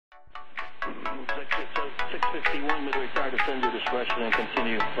So 651 with retired defend your discretion and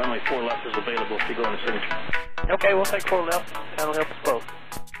continue. Runway 4 left is available if you go in the signature. Okay, we'll take 4 left. That'll help us both.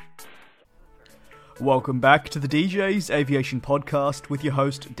 Welcome back to the DJ's Aviation Podcast with your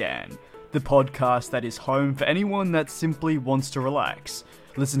host, Dan. The podcast that is home for anyone that simply wants to relax,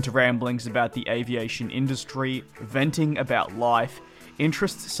 listen to ramblings about the aviation industry, venting about life,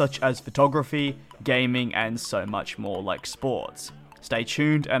 interests such as photography, gaming, and so much more like sports. Stay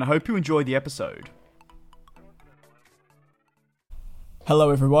tuned, and I hope you enjoy the episode.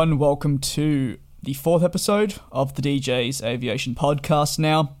 Hello everyone, welcome to the 4th episode of the DJ's Aviation Podcast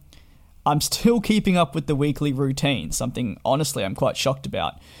now. I'm still keeping up with the weekly routine, something honestly I'm quite shocked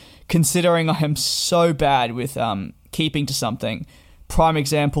about, considering I am so bad with keeping to something. Prime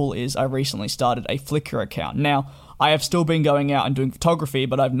example is I recently started a Flickr account. Now, I have still been going out and doing photography,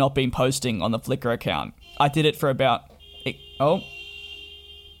 but I've not been posting on the Flickr account. I did it for about... Oh,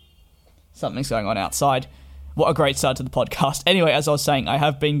 something's going on outside. What a great start to the podcast. Anyway, as I was saying, I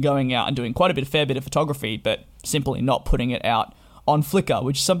have been going out and doing quite a fair bit of photography, but simply not putting it out on Flickr,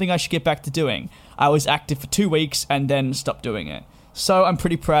 which is something I should get back to doing. I was active for 2 weeks and then stopped doing it. So I'm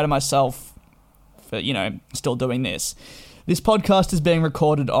pretty proud of myself for, still doing this. This podcast is being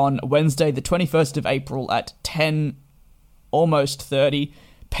recorded on Wednesday, the 21st of April at 10, almost 30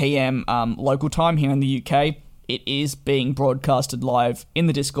 p.m. Local time here in the UK. It is being broadcasted live in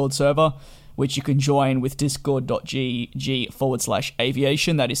the Discord server, which you can join with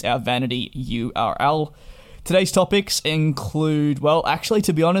discord.gg/aviation. That is our vanity URL. Today's topics include, well, actually,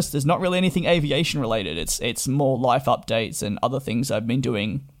 to be honest, there's not really anything aviation related. It's more life updates and other things I've been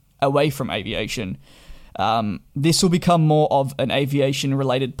doing away from aviation. This will become more of an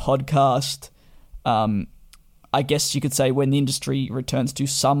aviation-related podcast, I guess you could say, when the industry returns to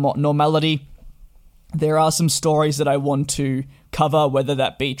somewhat normality. There are some stories that I want to cover, whether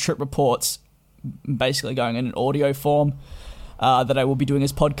that be trip reports, basically going in an audio form, that I will be doing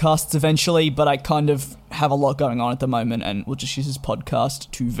as podcasts eventually, but I kind of have a lot going on at the moment, and we'll just use this podcast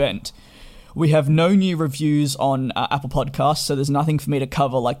to vent. We have no new reviews on Apple Podcasts, so there's nothing for me to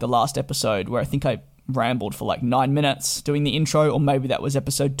cover like the last episode, where I think I rambled for like 9 minutes doing the intro, or maybe that was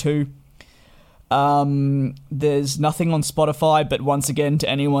episode 2. There's nothing on Spotify, but once again, to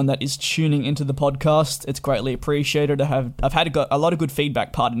anyone that is tuning into the podcast, it's greatly appreciated. I've had a lot of good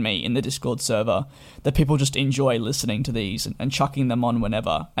feedback, in the Discord server, that people just enjoy listening to these and chucking them on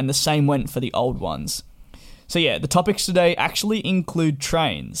whenever, and the same went for the old ones. So yeah, the topics today actually include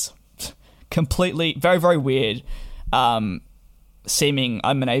trains. Completely, very, very weird, seeming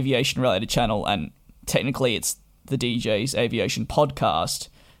I'm an aviation-related channel, and technically it's the DJ's Aviation Podcast,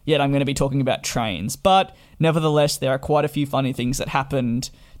 yet I'm going to be talking about trains. But nevertheless, there are quite a few funny things that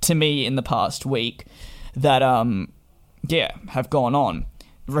happened to me in the past week that, have gone on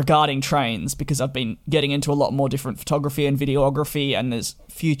regarding trains, because I've been getting into a lot more different photography and videography, and there's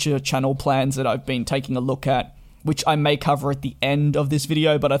future channel plans that I've been taking a look at, which I may cover at the end of this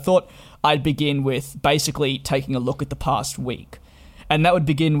video, but I thought I'd begin with basically taking a look at the past week. And that would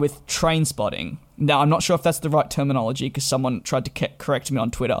begin with train spotting. Now, I'm not sure if that's the right terminology, because someone tried to correct me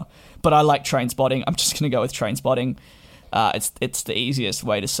on Twitter, but I like train spotting. I'm just going to go with train spotting. It's the easiest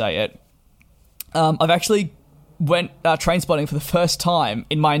way to say it. I've actually went train spotting for the first time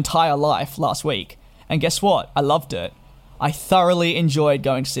in my entire life last week. And guess what? I loved it. I thoroughly enjoyed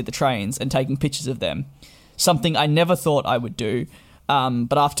going to see the trains and taking pictures of them. Something I never thought I would do.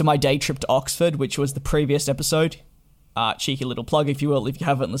 But after my day trip to Oxford, which was the previous episode, cheeky little plug, if you will, if you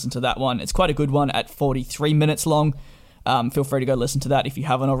haven't listened to that one. It's quite a good one at 43 minutes long. Feel free to go listen to that if you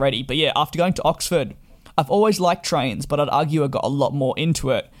haven't already. But yeah, after going to Oxford, I've always liked trains, but I'd argue I got a lot more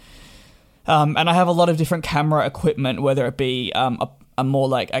into it. And I have a lot of different camera equipment, whether it be a more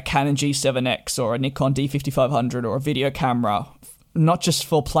like a Canon G7X or a Nikon D5500 or a video camera, not just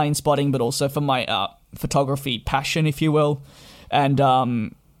for plane spotting, but also for my photography passion, if you will. And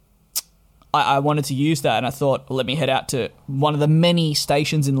I wanted to use that, and I thought, well, let me head out to one of the many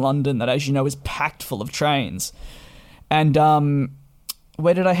stations in London that, as you know, is packed full of trains. And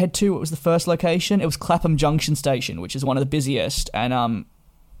where did I head to? What was the first location? It was Clapham Junction Station, which is one of the busiest. And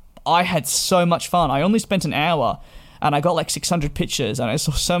I had so much fun. I only spent an hour, and I got like 600 pictures, and I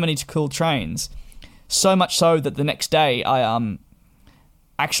saw so many cool trains. So much so that the next day I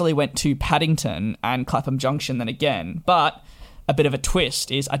actually went to Paddington and Clapham Junction then again. But a bit of a twist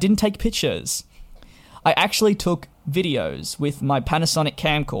is I didn't take pictures. I actually took videos with my Panasonic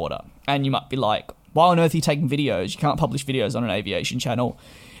camcorder. And you might be like, why on earth are you taking videos? You can't publish videos on an aviation channel.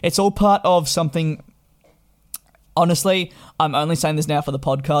 It's all part of something. Honestly, I'm only saying this now for the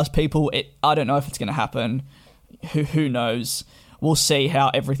podcast people. I don't know if it's going to happen. Who knows? we'll see how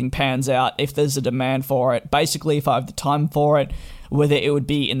everything pans out, if there's a demand for it. Basically, if I have the time for it, whether it would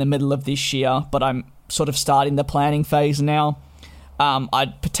be in the middle of this year, but I'm sort of starting the planning phase now.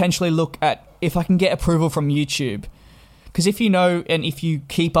 I'd potentially look at if I can get approval from YouTube. Because if you know, and if you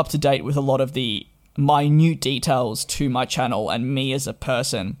keep up to date with a lot of the minute details to my channel and me as a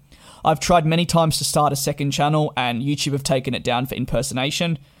person, I've tried many times to start a second channel and YouTube have taken it down for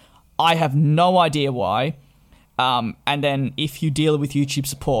impersonation. I have no idea why. And then if you deal with YouTube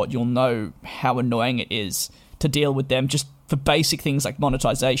support, you'll know how annoying it is to deal with them just for basic things like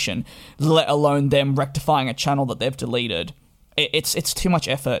monetization, let alone them rectifying a channel that they've deleted. It's too much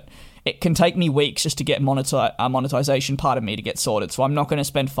effort. It can take me weeks just to get monetization part of me to get sorted, so I'm not going to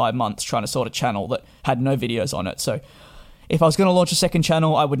spend 5 months trying to sort a channel that had no videos on it. So if I was going to launch a second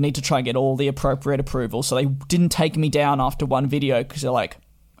channel, I would need to try and get all the appropriate approvals so they didn't take me down after one video because they're like,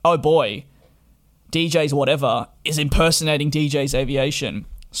 oh boy, DJ's whatever is impersonating DJ's Aviation.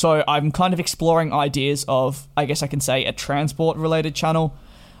 So I'm kind of exploring ideas of, I guess I can say, a transport-related channel.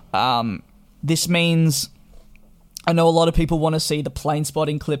 This means I know a lot of people want to see the plane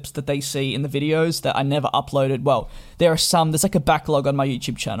spotting clips that they see in the videos that I never uploaded. Well, there's like a backlog on my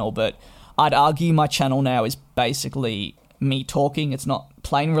YouTube channel, but I'd argue my channel now is basically me talking. It's not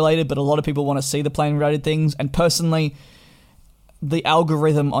plane-related, but a lot of people want to see the plane-related things. And personally, the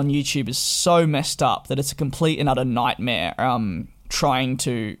algorithm on YouTube is so messed up that it's a complete and utter nightmare trying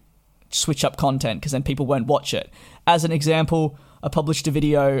to switch up content because then people won't watch it. As an example, I published a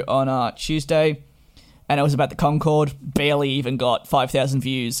video on Tuesday, and it was about the Concorde. Barely even got 5,000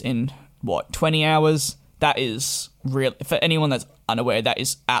 views in, 20 hours? That is real. For anyone that's unaware, that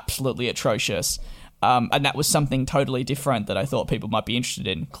is absolutely atrocious. And that was something totally different that I thought people might be interested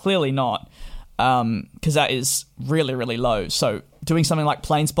in. Clearly not, because that is really, really low. So doing something like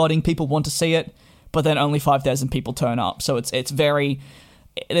plane spotting, people want to see it, but then only 5,000 people turn up. So it's very...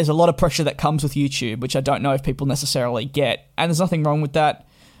 There's a lot of pressure that comes with YouTube, which I don't know if people necessarily get. And there's nothing wrong with that.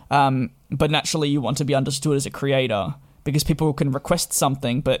 But naturally, you want to be understood as a creator because people can request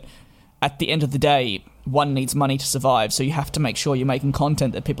something, but at the end of the day, one needs money to survive. So you have to make sure you're making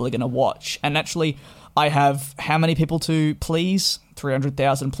content that people are going to watch. And naturally, I have how many people to please?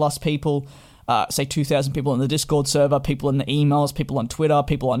 300,000 plus people. Say 2,000 people in the Discord server, people in the emails, people on Twitter,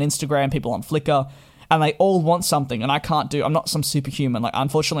 people on Instagram, people on Flickr. And they all want something, and I'm not some superhuman. Like,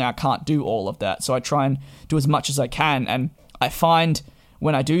 unfortunately, I can't do all of that. So I try and do as much as I can. And I find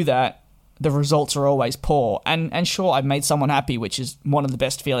when I do that, the results are always poor. And sure, I've made someone happy, which is one of the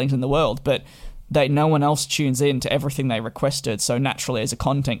best feelings in the world, but no one else tunes in to everything they requested. So naturally, as a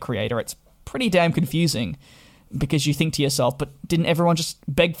content creator, it's pretty damn confusing because you think to yourself, but didn't everyone just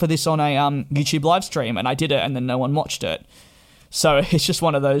beg for this on a YouTube live stream? And I did it, and then no one watched it. So it's just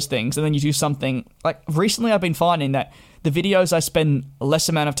one of those things. And then you do something like recently I've been finding that the videos I spend less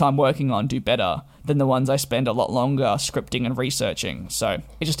amount of time working on do better than the ones I spend a lot longer scripting and researching. So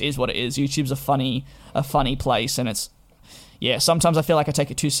it just is what it is. YouTube's a funny place, and sometimes I feel like I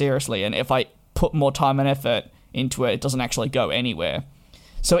take it too seriously, and if I put more time and effort into it, it doesn't actually go anywhere.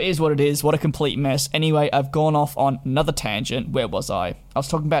 So it is what it is. What a complete mess. Anyway, I've gone off on another tangent. Where was I? I was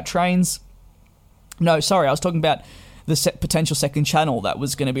talking about trains. No, sorry, I was talking about the potential second channel that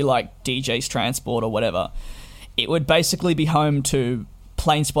was going to be like DJ's Transport or whatever. It would basically be home to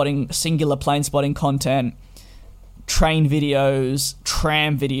plane spotting, singular plane spotting content, train videos,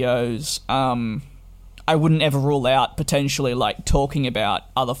 tram videos. I wouldn't ever rule out potentially like talking about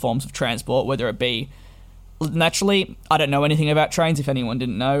other forms of transport, whether it be... Naturally, I don't know anything about trains. If anyone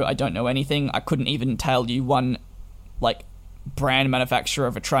didn't know, I don't know anything. I couldn't even tell you one like brand manufacturer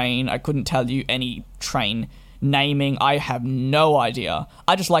of a train. I couldn't tell you any train naming. I have no idea.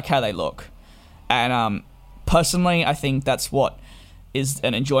 I just like how they look. And personally, I think that's what is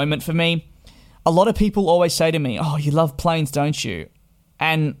an enjoyment for me. A lot of people always say to me, oh, you love planes, don't you?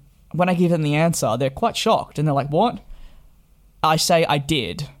 And when I give them the answer, they're quite shocked. And they're like, what? I say I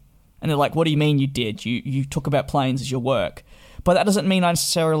did. And they're like, what do you mean you did? You talk about planes as your work. But that doesn't mean I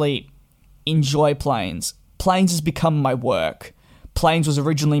necessarily enjoy planes. Planes has become my work. Planes was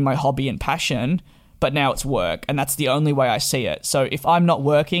originally my hobby and passion, but now it's work, and that's the only way I see it. So if I'm not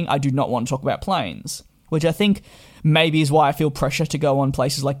working, I do not want to talk about planes, which I think maybe is why I feel pressure to go on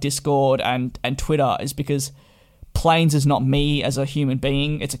places like Discord and Twitter, is because planes is not me as a human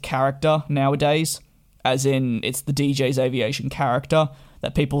being. It's a character nowadays, as in it's the DJ's Aviation character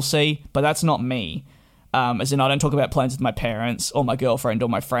that people see, but that's not me. As in, I don't talk about planes with my parents or my girlfriend or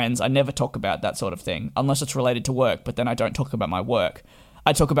my friends. I never talk about that sort of thing, unless it's related to work, but then I don't talk about my work.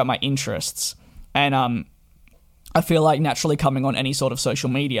 I talk about my interests. And I feel like naturally coming on any sort of social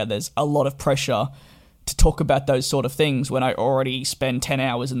media, there's a lot of pressure to talk about those sort of things when I already spend 10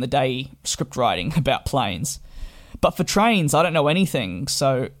 hours in the day script writing about planes. But for trains, I don't know anything,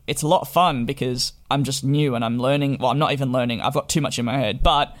 so it's a lot of fun because I'm just new and I'm learning. Well, I'm not even learning. I've got too much in my head,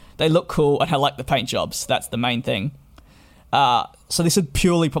 but they look cool and I like the paint jobs. That's the main thing. So this would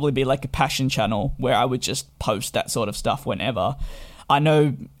purely probably be like a passion channel where I would just post that sort of stuff whenever. I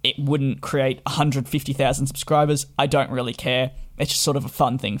know it wouldn't create 150,000 subscribers. I don't really care. It's just sort of a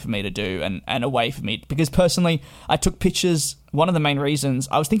fun thing for me to do and a way for me. Because personally, I took pictures. One of the main reasons,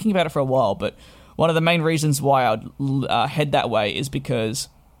 I was thinking about it for a while, but one of the main reasons why I'd head that way is because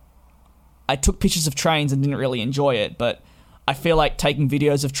I took pictures of trains and didn't really enjoy it. But I feel like taking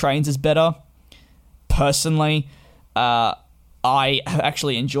videos of trains is better. Personally, I have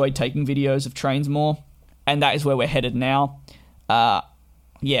actually enjoyed taking videos of trains more. And that is where we're headed now.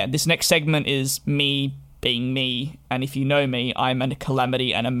 This next segment is me being me, and if you know me, I'm a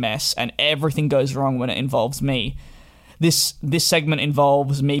calamity and a mess, and everything goes wrong when it involves me. This segment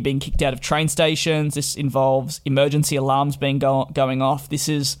involves me being kicked out of train stations. This involves emergency alarms being going off. This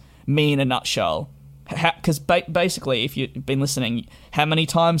is me in a nutshell. Because basically, if you've been listening, how many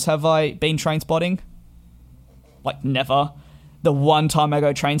times have I been train spotting? Like, never. The one time I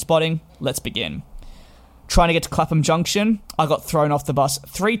go train spotting, let's begin. Trying to get to Clapham Junction, I got thrown off the bus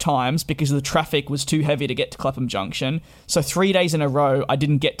 3 times because the traffic was too heavy to get to Clapham Junction. So 3 days in a row, I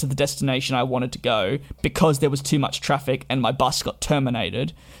didn't get to the destination I wanted to go because there was too much traffic and my bus got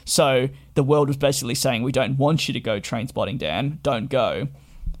terminated. So the world was basically saying, we don't want you to go train spotting, Dan. Don't go.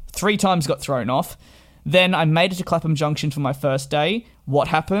 3 times got thrown off. Then I made it to Clapham Junction for my first day. What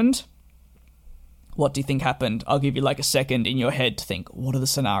happened? What do you think happened? I'll give you like a second in your head to think, what are the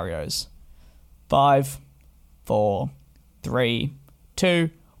scenarios? 5, 4, 3, 2,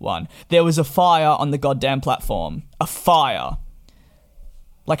 1. There was a fire on the goddamn platform. A fire.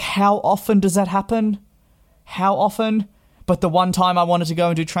 Like, how often does that happen? How often? But the one time I wanted to go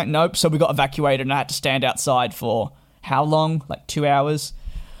and do train... Nope, so we got evacuated and I had to stand outside for how long? Like 2 hours?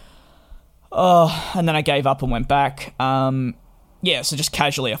 Oh, and then I gave up and went back. So just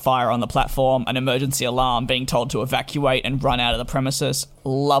casually a fire on the platform, an emergency alarm, being told to evacuate and run out of the premises.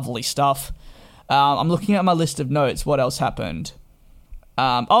 Lovely stuff. I'm looking at my list of notes. What else happened?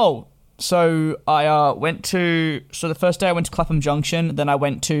 So I went to... So the first day I went to Clapham Junction, then I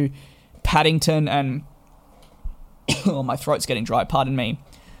went to Paddington and... oh, my throat's getting dry, pardon me.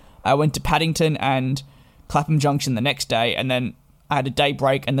 I went to Paddington and Clapham Junction the next day, and then I had a day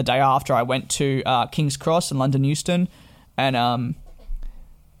break, and the day after I went to King's Cross and London Euston, and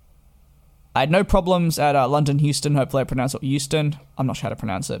I had no problems at London Euston. Hopefully I pronounce it Euston. I'm not sure how to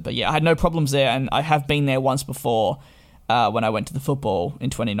pronounce it, but yeah, I had no problems there, and I have been there once before when I went to the football in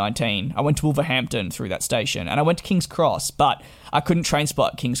 2019. I went to Wolverhampton through that station, and I went to King's Cross, but I couldn't train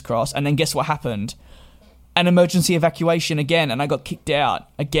spot King's Cross, and then guess what happened? An emergency evacuation again, and I got kicked out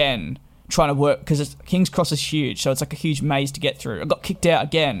again, trying to work, because King's Cross is huge, so it's like a huge maze to get through. I got kicked out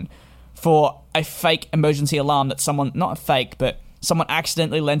again for a fake emergency alarm that someone, not a fake, but someone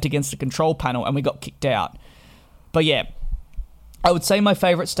accidentally leant against the control panel and we got kicked out. But yeah, I would say my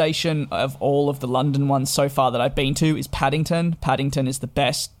favourite station of all of the London ones so far that I've been to is Paddington. Paddington is the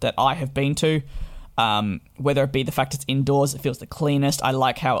best that I have been to. Whether it be the fact it's indoors, it feels the cleanest. I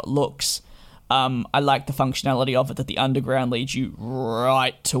like how it looks. I like the functionality of it, that the underground leads you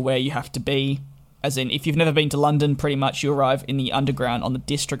right to where you have to be. As in, if you've never been to London, pretty much you arrive in the underground on the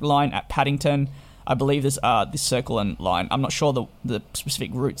District line at Paddington. I believe there's this Circle and line. I'm not sure the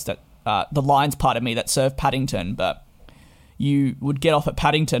specific routes that the lines part of me that serve Paddington, but you would get off at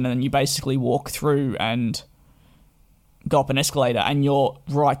Paddington and then you basically walk through and go up an escalator and you're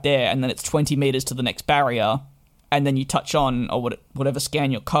right there, and then it's 20 meters to the next barrier, and then you touch on or whatever,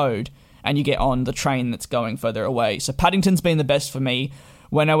 scan your code, and you get on the train that's going further away. So Paddington's been the best for me.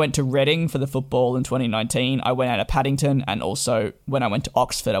 When I went to Reading for the football in 2019, I went out of Paddington, and also when I went to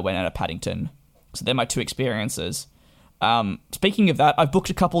Oxford, I went out of Paddington. So they're my 2 experiences. Speaking of that, I've booked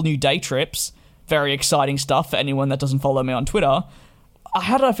a couple new day trips. Very exciting stuff for anyone that doesn't follow me on Twitter.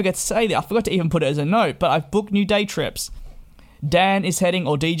 How did I forget to say that? I forgot to even put it as a note, but I've booked new day trips. Dan is heading,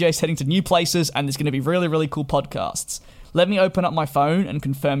 or DJ is heading to new places, and there's going to be really, really cool podcasts. Let me open up my phone and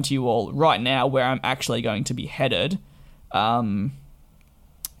confirm to you all right now where I'm actually going to be headed. The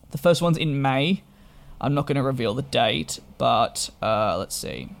first one's in May. I'm not going to reveal the date, but let's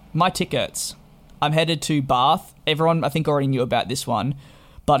see. My tickets. I'm headed to Bath. Everyone, I think, already knew about this one,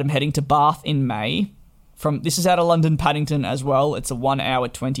 but I'm heading to Bath in May. This is out of London Paddington as well. It's a 1 hour,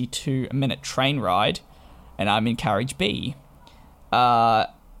 22-minute train ride, and I'm in Carriage B. Then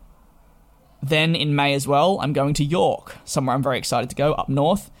in May as well, I'm going to York, somewhere I'm very excited to go, up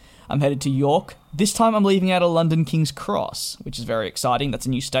north. I'm headed to York This time I'm leaving out of London King's Cross, which is very exciting. That's a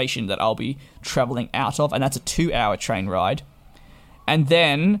new station that I'll be travelling out of, and that's a 2-hour train ride. And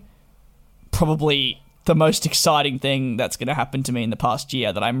then, probably the most exciting thing that's going to happen to me in the past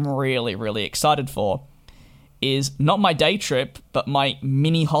year that I'm really, really excited for is not my day trip, but my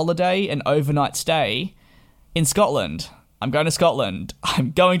mini holiday and overnight stay in Scotland. I'm going to Scotland.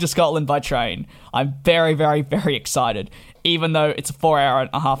 I'm going to Scotland by train. I'm very, very, very excited. Even though it's a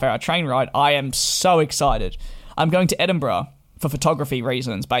 4.5 hour train ride, I am so excited. I'm going to Edinburgh for photography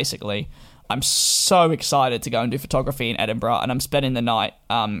reasons, basically. I'm so excited to go and do photography in Edinburgh, and I'm spending the night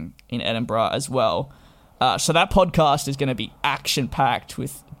in Edinburgh as well. So that podcast is going to be action-packed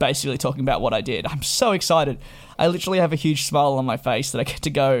with basically talking about what I did. I'm so excited. I literally have a huge smile on my face that I get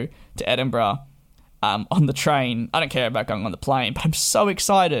to go to Edinburgh on the train. I don't care about going on the plane, but I'm so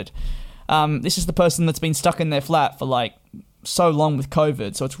excited. This is the person that's been stuck in their flat for like so long with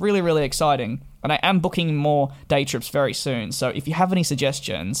COVID, so it's really, really exciting. And I am booking more day trips very soon, so if you have any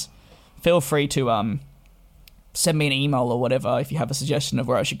suggestions, feel free to send me an email or whatever if you have a suggestion of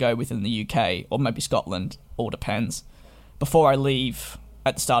where I should go within the UK, or maybe Scotland, all depends, before I leave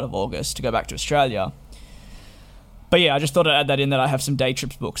at the start of August to go back to Australia. But yeah, I just thought I'd add that in, that I have some day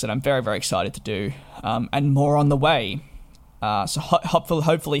trips books that I'm very, very excited to do, and more on the way. So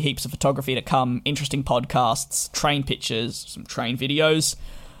hopefully heaps of photography to come, interesting podcasts, train pictures, some train videos.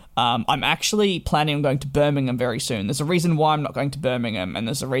 I'm actually planning on going to Birmingham very soon. There's a reason why I'm not going to Birmingham, and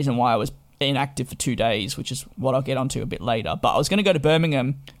there's a reason why I was inactive for 2 days, which is what I'll get onto a bit later. But I was going to go to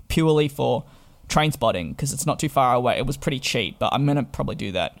Birmingham purely for train spotting, because it's not too far away. It was pretty cheap, but I'm going to probably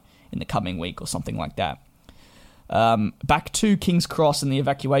do that in the coming week or something like that. Back to King's Cross and the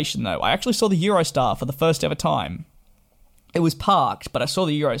evacuation, though. I actually saw the Eurostar for the first ever time. It was parked, but I saw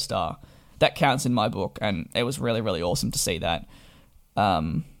the Eurostar. That counts in my book, and it was really, really awesome to see that.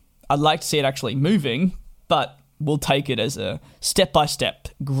 I'd like to see it actually moving, but we'll take it as a step-by-step,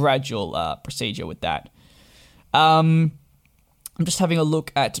 gradual procedure with that. I'm just having a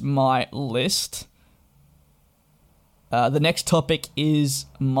look at my list. The next topic is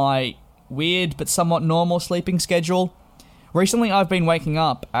my weird but somewhat normal sleeping schedule. Recently, I've been waking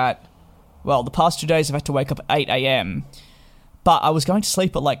up at, well, the past 2 days I've had to wake up at 8 a.m., but I was going to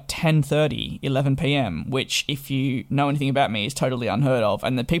sleep at like 10:30, 11 p.m., which, if you know anything about me, is totally unheard of.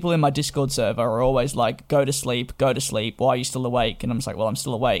 And the people in my Discord server are always like, go to sleep, why are you still awake? And I'm just like, well, I'm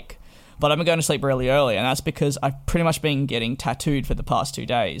still awake. But I've been going to sleep really early, and that's because I've pretty much been getting tattooed for the past 2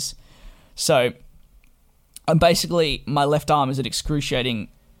 days. So, I'm basically, my left arm is at excruciating.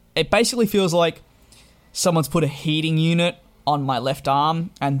 It basically feels like someone's put a heating unit on my left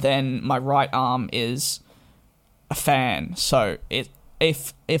arm, and then my right arm is a fan. So if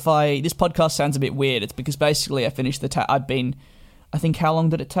this podcast sounds a bit weird, it's because basically I finished I think, how long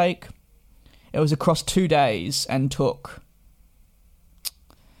did it take? It was across 2 days and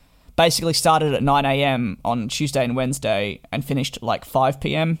basically started at 9 a.m. on Tuesday and Wednesday and finished at like 5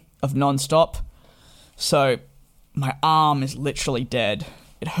 p.m. of non-stop. So my arm is literally dead.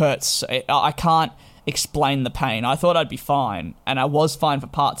 It hurts. I can't explain the pain. I thought I'd be fine, and I was fine for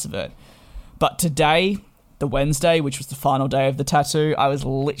parts of it. But today, the Wednesday, which was the final day of the tattoo, I was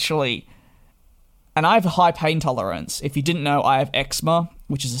literally... And I have a high pain tolerance. If you didn't know, I have eczema,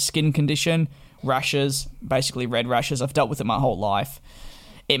 which is a skin condition, rashes, basically red rashes. I've dealt with it my whole life.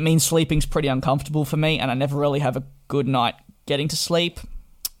 It means sleeping's pretty uncomfortable for me, and I never really have a good night getting to sleep.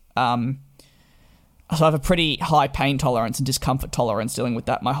 So I have a pretty high pain tolerance and discomfort tolerance dealing with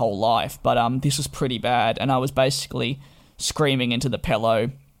that my whole life. But this was pretty bad, and I was basically screaming into the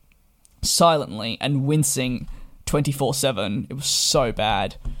pillow silently and wincing 24/7. It was so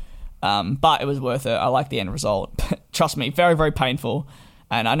bad. But it was worth it. I like the end result. Trust me, very, very painful.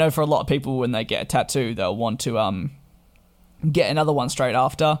 And I know for a lot of people, when they get a tattoo, they'll want to get another one straight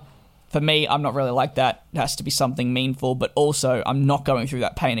after. For me, I'm not really like that. It has to be something meaningful, but also I'm not going through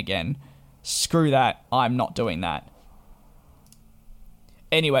that pain again. Screw that. I'm not doing that.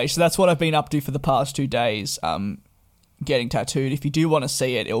 Anyway, so that's what I've been up to for the past 2 days, getting tattooed. If you do want to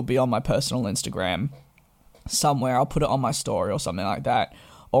see it, it will be on my personal Instagram somewhere. I'll put it on my story or something like that,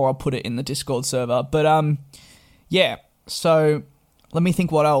 or I'll put it in the Discord server. But, yeah, so let me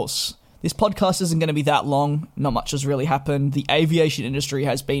think what else. This podcast isn't going to be that long. Not much has really happened. The aviation industry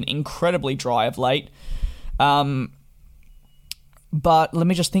has been incredibly dry of late. But let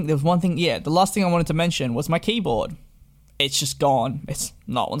me just think. There was one thing. Yeah, the last thing I wanted to mention was my keyboard. It's just gone. It's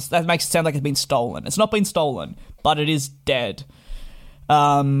not. That makes it sound like it's been stolen. It's not been stolen, but it is dead.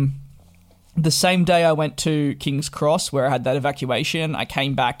 The same day I went to King's Cross, where I had that evacuation, I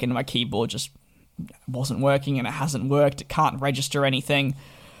came back and my keyboard just wasn't working, and it hasn't worked. It can't register anything.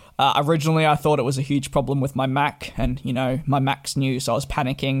 Originally, I thought it was a huge problem with my Mac, and, my Mac's new, so I was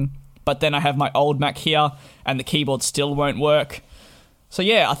panicking. But then I have my old Mac here, and the keyboard still won't work. So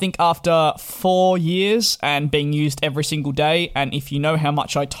yeah, I think after 4 years and being used every single day, and if you know how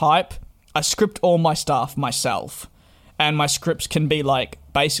much I type, I script all my stuff myself. And my scripts can be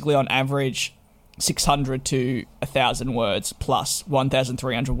basically on average 600 to 1,000 words plus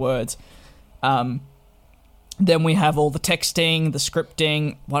 1,300 words. Then we have all the texting, the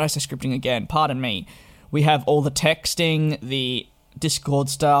scripting. Why did I say scripting again? Pardon me. We have all the texting, the Discord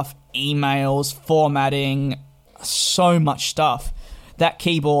stuff, emails, formatting, so much stuff. That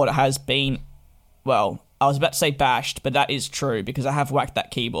keyboard has been, I was about to say bashed, but that is true because I have whacked that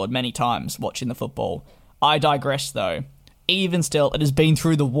keyboard many times watching the football. I digress though. Even still, it has been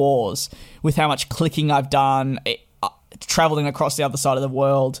through the wars with how much clicking I've done, traveling across the other side of the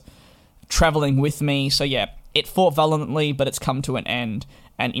world, traveling with me. So yeah, it fought valiantly, but it's come to an end.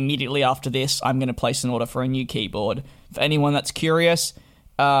 And immediately after this, I'm going to place an order for a new keyboard. For anyone that's curious,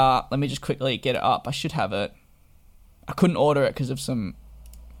 let me just quickly get it up. I should have it. I couldn't order it because of some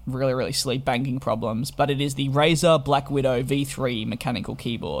really, really silly banking problems, but it is the Razer Black Widow V3 mechanical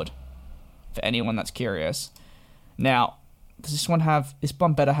keyboard, for anyone that's curious. Now, does this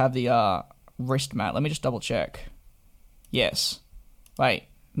one better have the wrist mat? Let me just double check. Yes. Wait.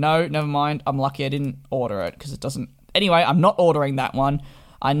 No, never mind. I'm lucky I didn't order it because it doesn't... Anyway, I'm not ordering that one.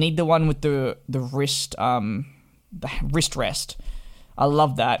 I need the one with the wrist rest. I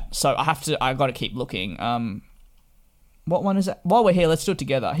love that. So I got to keep looking. What one is that? While we're here, let's do it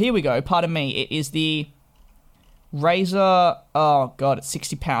together. Here we go. Pardon me. It is the Razer... Oh, God, it's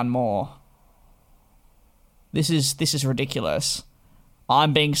 £60 more. This is ridiculous.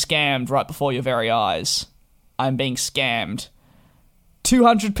 I'm being scammed right before your very eyes. I'm being scammed.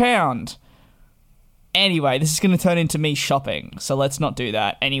 £200. Anyway, this is going to turn into me shopping, so let's not do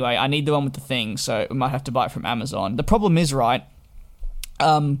that. Anyway, I need the one with the thing, so we might have to buy it from Amazon. The problem is, right,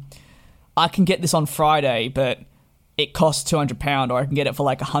 I can get this on Friday, but it costs £200, or I can get it for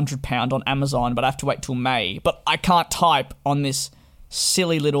 £100 on Amazon, but I have to wait till May. But I can't type on this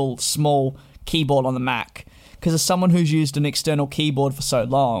silly little small keyboard on the Mac, because as someone who's used an external keyboard for so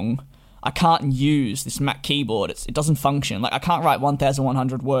long, I can't use this Mac keyboard. It doesn't function. I can't write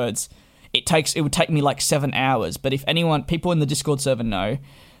 1,100 words. It would take me 7 hours. But if people in the Discord server know,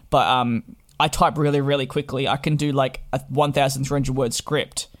 but I type really, really quickly. I can do a 1,300 word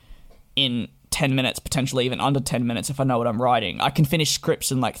script in 10 minutes, potentially even under 10 minutes if I know what I'm writing. I can finish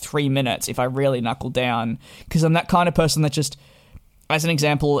scripts in 3 minutes if I really knuckle down, because I'm that kind of person that just, as an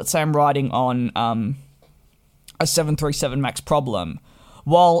example, let's say I'm writing on a 737 MAX problem.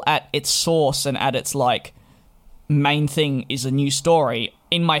 While at its source and at its main thing is a new story,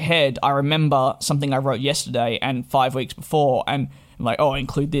 in my head I remember something I wrote yesterday and 5 weeks before, and I'm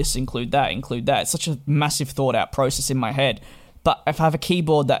include this, include that. It's such a massive thought out process in my head. But if I have a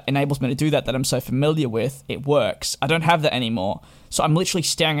keyboard that enables me to do that I'm so familiar with, it works. I don't have that anymore, so I'm literally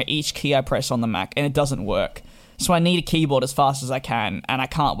staring at each key I press on the Mac and it doesn't work. So I need a keyboard as fast as I can, and I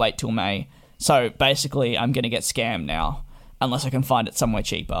can't wait till May. So basically I'm going to get scammed now, unless I can find it somewhere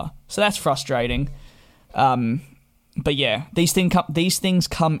cheaper. So that's frustrating. But yeah, these things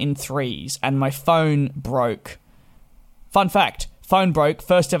come in threes, and my phone broke. Fun fact, phone broke.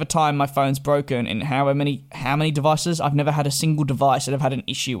 First ever time my phone's broken in how many devices? I've never had a single device that I've had an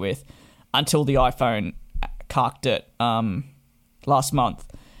issue with until the iPhone carked it last month.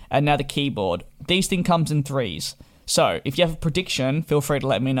 And now the keyboard. These things comes in threes. So if you have a prediction, feel free to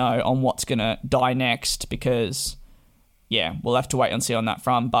let me know on what's going to die next, because yeah, we'll have to wait and see on that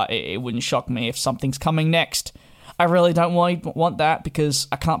front, but it wouldn't shock me if something's coming next. I really don't want that, because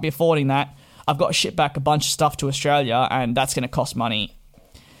I can't be affording that. I've got to ship back a bunch of stuff to Australia, and that's going to cost money.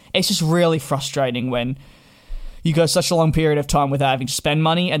 It's just really frustrating when you go such a long period of time without having to spend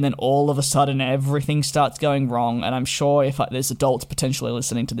money, and then all of a sudden everything starts going wrong. And I'm sure if there's adults potentially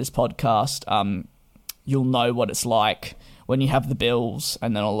listening to this podcast, you'll know what it's like when you have the bills,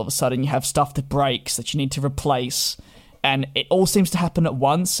 and then all of a sudden you have stuff that breaks that you need to replace. And it all seems to happen at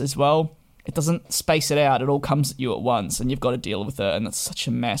once as well. It doesn't space it out. It all comes at you at once, and you've got to deal with it, and that's such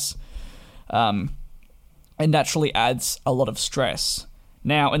a mess. It naturally adds a lot of stress.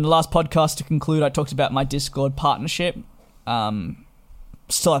 Now, in the last podcast, to conclude, I talked about my Discord partnership.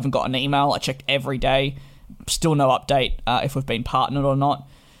 Still haven't got an email. I checked every day. Still no update if we've been partnered or not.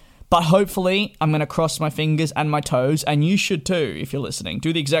 But hopefully, I'm going to cross my fingers and my toes, and you should too if you're listening.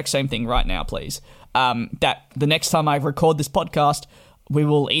 Do the exact same thing right now, please. That the next time I record this podcast, we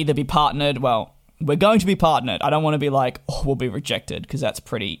will either be partnered. Well, we're going to be partnered. I don't want to be we'll be rejected, because that's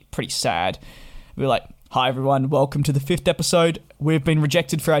pretty sad. We're Hi everyone, welcome to the 5th episode. We've been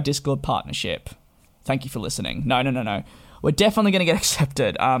rejected for our Discord partnership. Thank you for listening. No. We're definitely going to get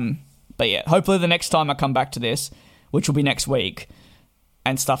accepted. But yeah, hopefully the next time I come back to this, which will be next week,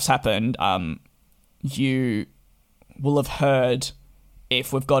 and stuff's happened, you will have heard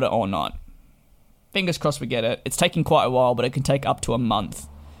if we've got it or not. Fingers crossed we get it. It's taking quite a while, but it can take up to a month.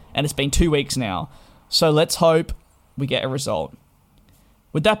 And it's been 2 weeks now. So let's hope we get a result.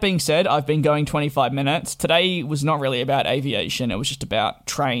 With that being said, I've been going 25 minutes. Today was not really about aviation. It was just about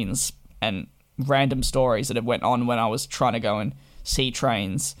trains and random stories that have went on when I was trying to go and see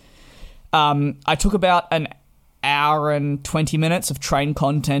trains. I took about an hour and 20 minutes of train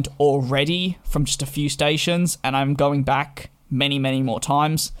content already from just a few stations, and I'm going back many, many more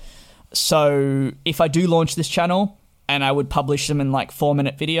times. So if I do launch this channel and I would publish them in like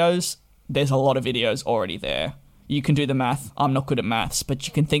 4-minute videos, there's a lot of videos already there. You can do the math. I'm not good at maths, but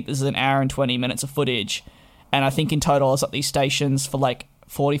you can think this is an hour and 20 minutes of footage. And I think in total I was at these stations for like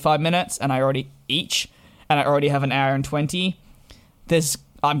 45 minutes and I already have an hour and 20.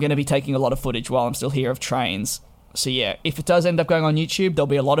 I'm going to be taking a lot of footage while I'm still here of trains. So yeah, if it does end up going on YouTube, there'll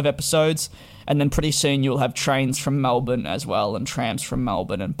be a lot of episodes. And then pretty soon you'll have trains from Melbourne as well, and trams from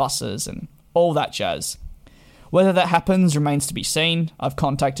Melbourne, and buses and all that jazz. Whether that happens remains to be seen. I've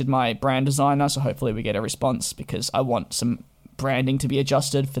contacted my brand designer, so hopefully we get a response because I want some branding to be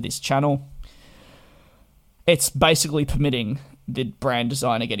adjusted for this channel. It's basically permitting the brand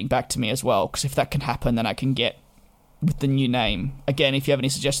designer getting back to me as well, because if that can happen, then I can get with the new name. Again, if you have any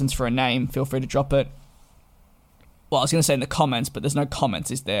suggestions for a name, feel free to drop it. Well, I was going to say in the comments, but there's no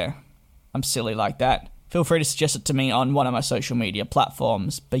comments, is there? I'm silly like that. Feel free to suggest it to me on one of my social media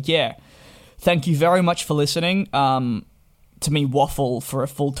platforms. But yeah, thank you very much for listening to me waffle for a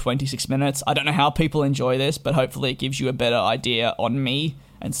full 26 minutes. I don't know how people enjoy this, but hopefully it gives you a better idea on me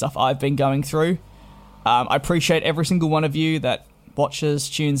and stuff I've been going through. I appreciate every single one of you that watches,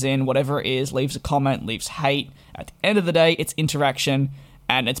 tunes in, whatever it is, leaves a comment, leaves hate. At the end of the day, it's interaction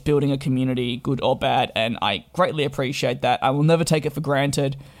and it's building a community, good or bad, and I greatly appreciate that. I will never take it for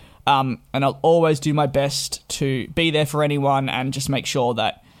granted, and I'll always do my best to be there for anyone and just make sure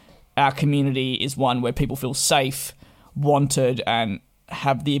that our community is one where people feel safe, wanted, and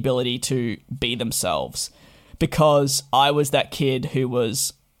have the ability to be themselves. Because I was that kid who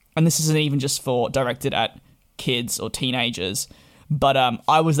was, and this isn't even just directed at kids or teenagers, but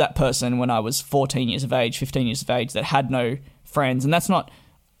I was that person when I was 14 years of age, 15 years of age, that had no friends. And that's not,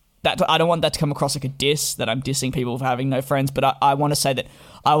 that I don't want that to come across like a diss, that I'm dissing people for having no friends, but I want to say that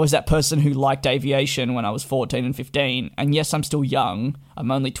I was that person who liked aviation when I was 14 and 15. And yes, I'm still young.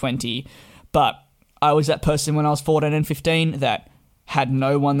 I'm only 20. But I was that person when I was 14 and 15 that had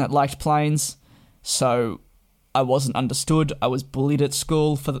no one that liked planes. So I wasn't understood. I was bullied at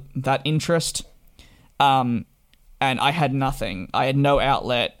school for that interest. And I had nothing. I had no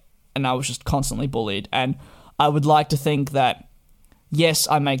outlet, and I was just constantly bullied. And I would like to think that, yes,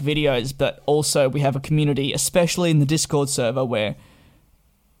 I make videos, but also we have a community, especially in the Discord server, where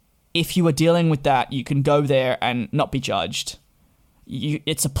if you are dealing with that, you can go there and not be judged.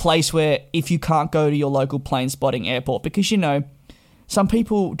 It's a place where if you can't go to your local plane spotting airport, because, you know, some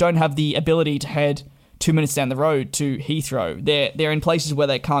people don't have the ability to head 2 minutes down the road to Heathrow. They're in places where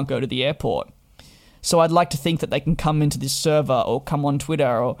they can't go to the airport. So I'd like to think that they can come into this server or come on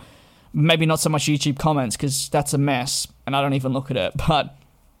Twitter, or maybe not so much YouTube comments because that's a mess and I don't even look at it. But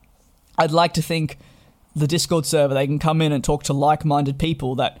I'd like to think the Discord server, they can come in and talk to like-minded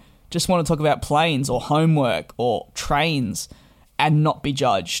people that just want to talk about planes or homework or trains and not be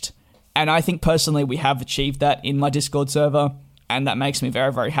judged. And I think personally we have achieved that in my Discord server, and that makes me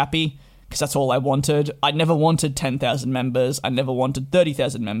very, very happy because that's all I wanted. I never wanted 10,000 members. I never wanted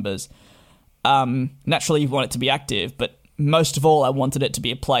 30,000 members. Naturally you want it to be active, but most of all I wanted it to be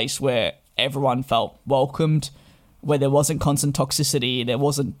a place where everyone felt welcomed, where there wasn't constant toxicity, there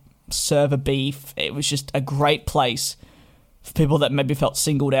wasn't server beef. It was just a great place for people that maybe felt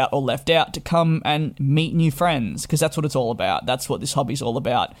singled out or left out to come and meet new friends, because that's what it's all about. That's what this hobby's all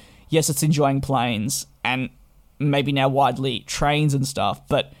about. Yes, it's enjoying planes and maybe now widely trains and stuff,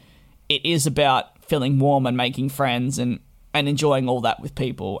 but it is about feeling warm and making friends and enjoying all that with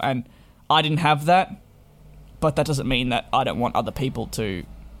people. And I didn't have that, but that doesn't mean that I don't want other people to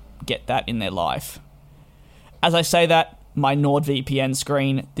get that in their life. As I say that, my NordVPN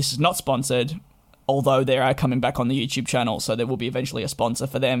screen, this is not sponsored, although they are coming back on the YouTube channel, so there will be eventually a sponsor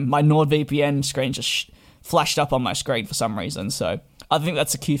for them. My NordVPN screen just flashed up on my screen for some reason, so I think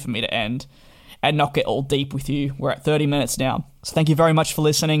that's a cue for me to end and not get all deep with you. We're at 30 minutes now, so thank you very much for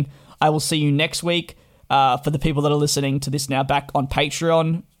listening. I will see you next week. For the people that are listening to this now back on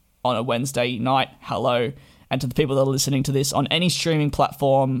Patreon, on a Wednesday night, hello. And to the people that are listening to this on any streaming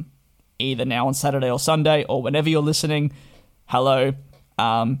platform, either now on Saturday or Sunday, or whenever you're listening, hello.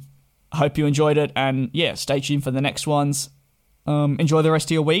 Hope you enjoyed it, and yeah, stay tuned for the next ones. Enjoy the rest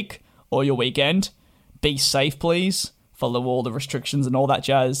of your week, or your weekend. Be safe, please. Follow all the restrictions and all that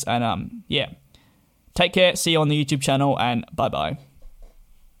jazz, and yeah. Take care, see you on the YouTube channel, and bye-bye.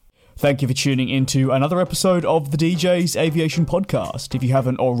 Thank you for tuning into another episode of the DJ's Aviation Podcast. If you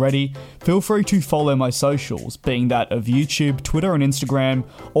haven't already, feel free to follow my socials, being that of YouTube, Twitter, and Instagram,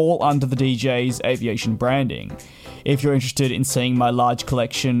 all under the DJ's Aviation branding. If you're interested in seeing my large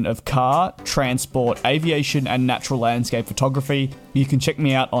collection of car, transport, aviation, and natural landscape photography, you can check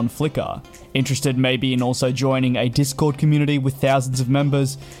me out on Flickr. Interested maybe in also joining a Discord community with thousands of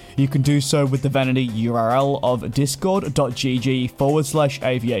members, you can do so with the vanity URL of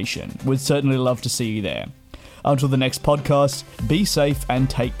discord.gg/aviation. Would certainly love to see you there. Until the next podcast, be safe and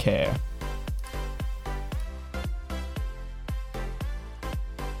take care.